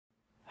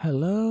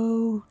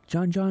Hello,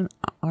 John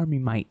Army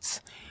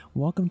Mites.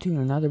 Welcome to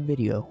another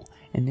video.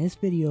 In this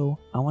video,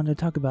 I want to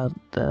talk about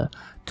the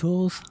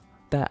tools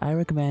that I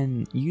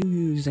recommend you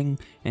using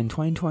in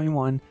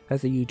 2021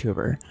 as a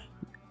YouTuber.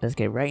 Let's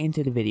get right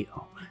into the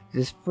video.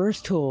 This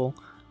first tool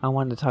I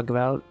want to talk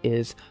about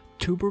is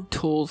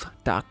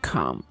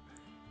tubertools.com.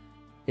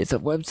 It's a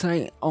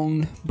website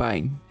owned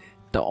by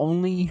the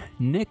only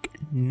Nick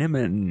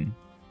Nimmin.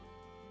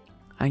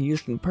 I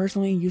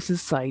personally use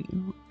this site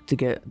to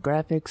get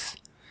graphics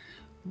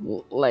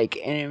like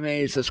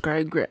animated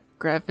subscribe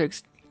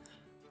graphics,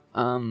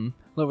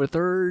 lower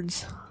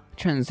thirds,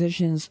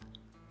 transitions,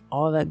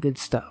 all that good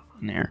stuff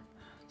on there.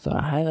 So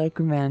I highly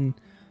recommend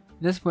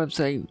this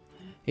website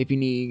if you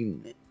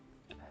need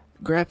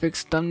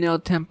graphics, thumbnail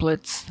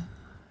templates.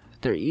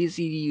 They're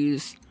easy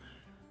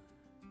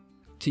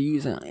to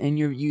use in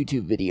your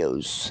YouTube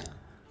videos.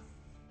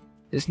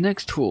 This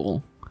next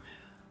tool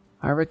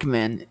I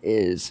recommend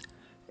is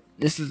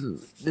this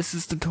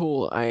is the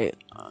tool I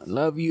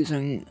love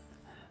using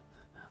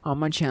on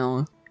my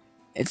channel.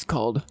 It's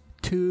called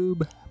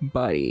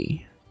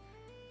TubeBuddy.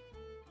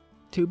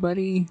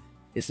 TubeBuddy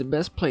is the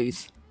best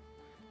place.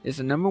 It's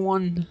the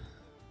 #1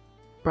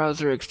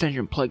 browser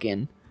extension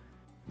plugin.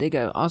 They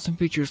got awesome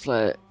features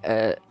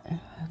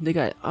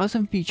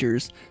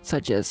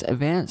such as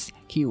advanced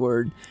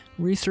keyword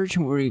research,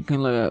 where you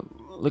can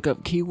look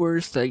up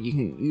keywords that you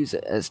can use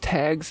as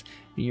tags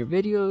in your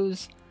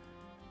videos.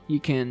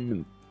 You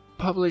can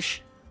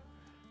publish.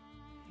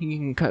 You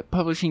can cut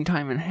publishing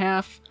time in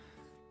half.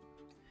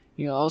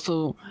 You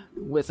also,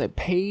 with a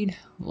paid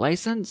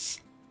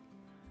license,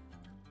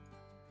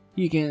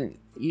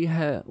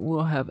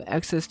 will have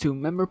access to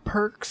member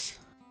perks.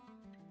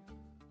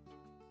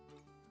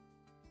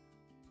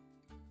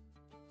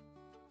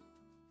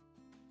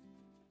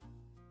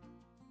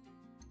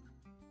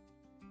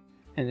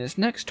 And this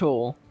next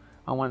tool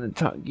I want to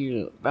talk to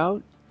you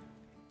about,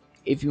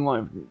 if you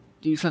want to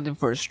do something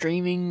for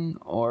streaming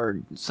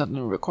or something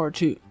to record,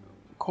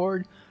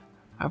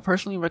 I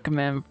personally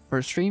recommend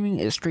for streaming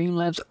is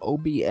Streamlabs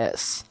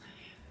OBS.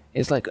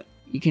 It's like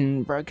you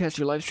can broadcast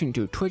your live stream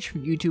to Twitch,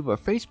 YouTube, or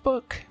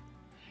Facebook.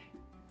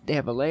 They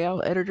have a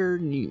layout editor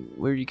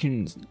where you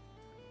can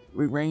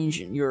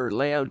rearrange your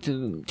layout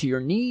to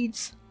your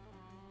needs.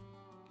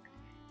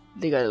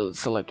 They got a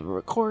selective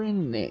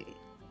recording. They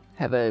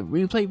have a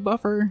replay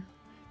buffer.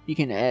 You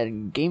can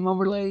add game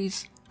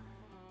overlays.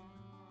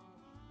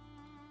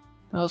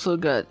 Also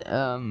got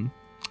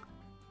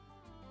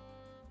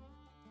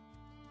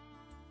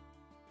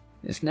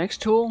this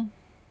next tool.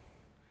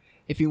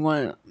 If you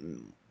want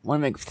to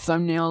make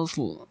thumbnails,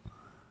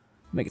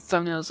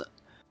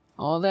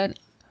 all that,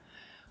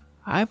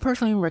 I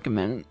personally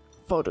recommend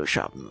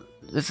Photoshop.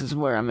 This is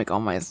where I make all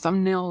my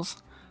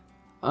thumbnails,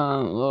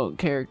 little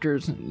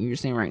characters you're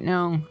seeing right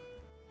now.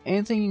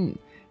 Anything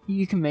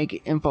you can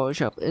make in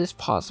Photoshop is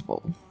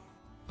possible.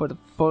 For the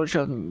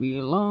Photoshop to be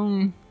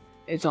alone,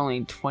 it's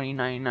only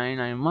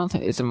 $29.99 a month.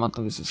 It's a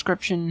monthly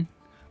subscription,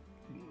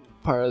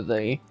 part of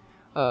the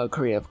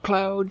Creative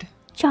Cloud.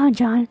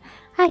 John,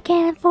 I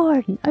can't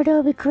afford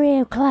Adobe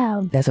Creative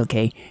Cloud. That's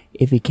okay.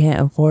 If you can't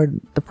afford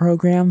the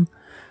program,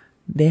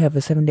 they have a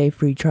 7-day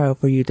free trial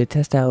for you to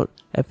test out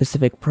a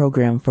specific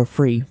program for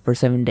free for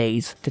 7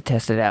 days to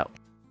test it out.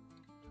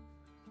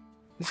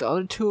 This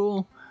other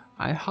tool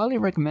I highly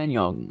recommend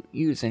y'all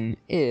using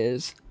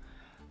is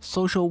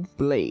Social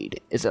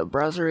Blade. It's a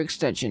browser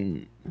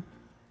extension.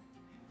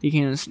 You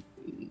can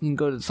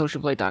go to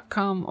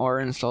socialblade.com or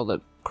install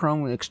the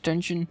Chrome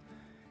extension.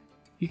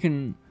 You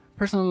can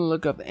personally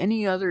look up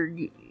any other.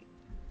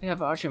 They have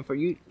an option for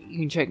you. You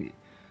can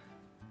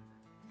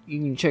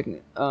check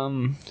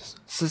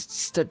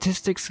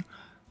statistics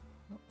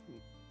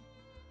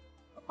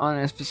on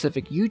a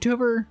specific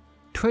YouTuber,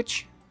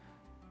 Twitch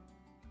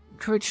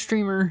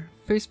streamer,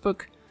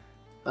 Facebook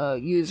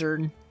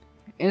user,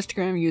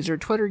 Instagram user,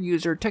 Twitter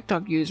user,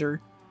 TikTok user,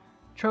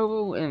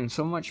 Trovo, and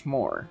so much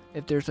more.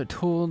 If there's a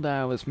tool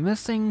that I was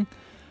missing,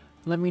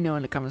 let me know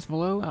in the comments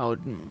below. I'll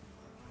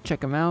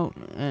check them out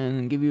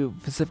and give you a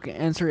specific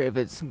answer if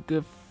it's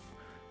good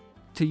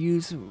to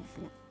use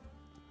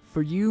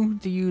for you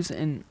to use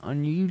on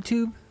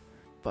YouTube.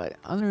 But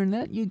other than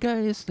that, you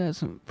guys,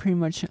 that's pretty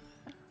much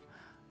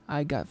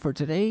I got for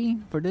today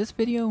for this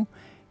video.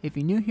 If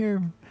you're new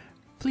here,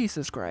 please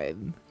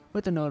subscribe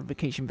with the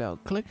notification bell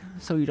click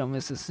so you don't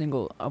miss a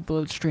single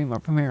upload, stream, or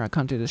premiere I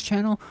come to this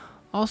channel.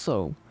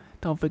 Also,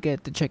 don't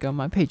forget to check out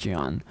my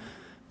Patreon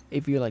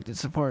if you like to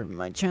support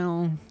my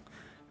channel.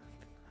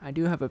 I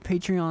do have a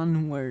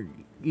Patreon where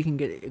you can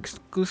get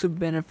exclusive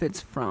benefits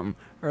from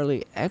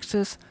early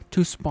access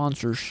to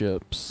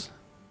sponsorships.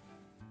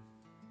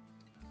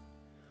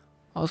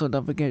 Also,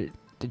 don't forget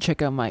to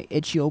check out my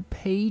itch.io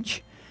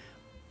page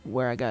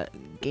where I got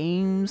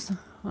games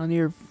on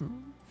here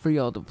for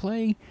y'all to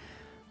play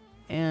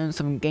and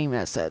some game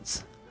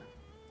assets.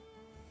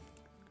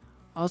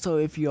 Also,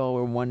 if y'all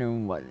were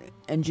wondering what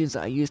engines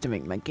I use to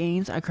make my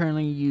games, I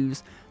currently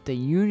use the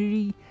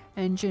Unity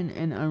engine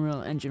and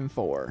Unreal Engine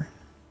 4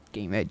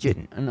 game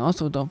engine. And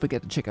also, don't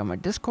forget to check out my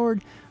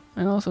Discord,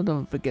 And also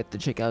don't forget to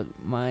check out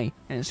my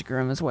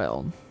Instagram as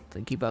well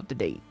to keep up to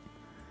date.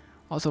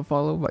 Also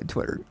follow my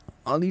Twitter.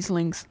 All these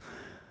links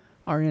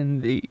are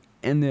in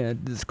the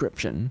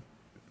description.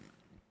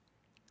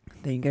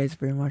 Thank you guys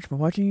very much for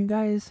watching, you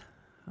guys.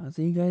 I'll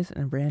see you guys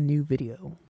in a brand new video.